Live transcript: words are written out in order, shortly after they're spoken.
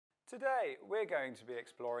Today we're going to be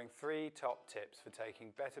exploring 3 top tips for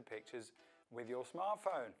taking better pictures with your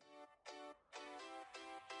smartphone.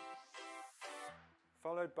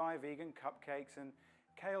 Followed by vegan cupcakes and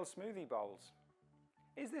kale smoothie bowls.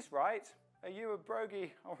 Is this right? Are you a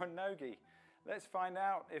brogie or a nogie? Let's find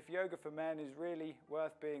out if yoga for men is really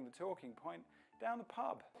worth being the talking point down the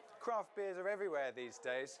pub. Craft beers are everywhere these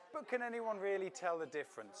days, but can anyone really tell the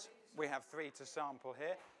difference? We have 3 to sample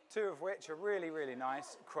here, 2 of which are really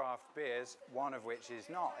nice craft beers, 1 of which is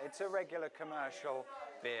not. It's a regular commercial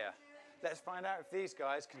beer. Let's find out if these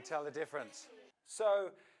guys can tell the difference.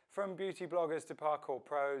 So, from beauty bloggers to parkour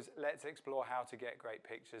pros, let's explore how to get great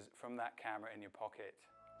pictures from that camera in your pocket.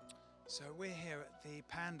 So we're here at the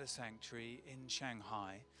Panda Sanctuary in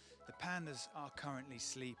Shanghai. The pandas are currently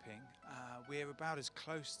sleeping. We're about as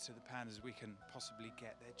close to the pandas as we can possibly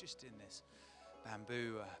get. They're just in this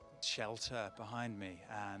bamboo shelter behind me,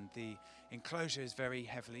 and the enclosure is very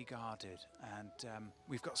heavily guarded, and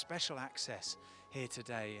we've got special access here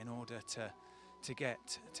today in order to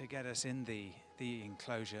get us in the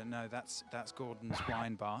enclosure. No, that's Gordon's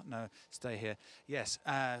wine bar. No, stay here. Yes,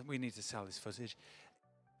 we need to sell this footage.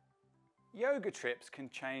 Yoga trips can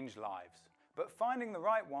change lives, but finding the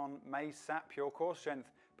right one may sap your core strength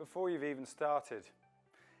before you've even started.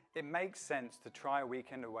 It makes sense to try a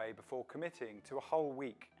weekend away before committing to a whole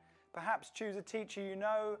week. Perhaps choose a teacher you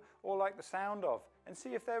know or like the sound of and see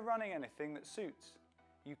if they're running anything that suits.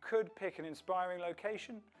 You could pick an inspiring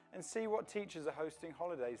location and see what teachers are hosting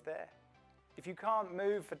holidays there. If you can't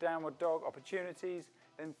move for downward dog opportunities,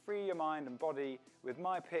 then free your mind and body with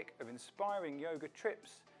my pick of inspiring yoga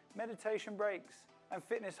trips, meditation breaks and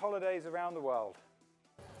fitness holidays around the world.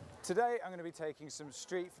 Today I'm going to be taking some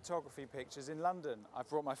street photography pictures in London. I've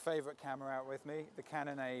brought my favourite camera out with me, the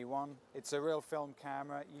Canon AE1. It's a real film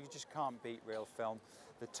camera. You just can't beat real film.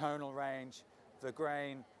 The tonal range, the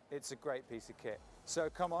grain, it's a great piece of kit. So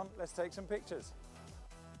come on, let's take some pictures.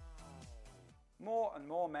 More and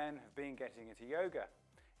more men have been getting into yoga.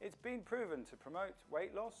 It's been proven to promote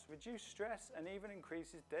weight loss, reduce stress and even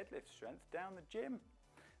increases deadlift strength down the gym.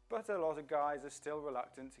 But a lot of guys are still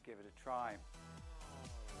reluctant to give it a try.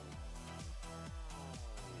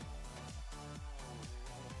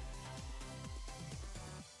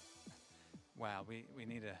 Wow, we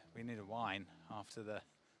need a wine after the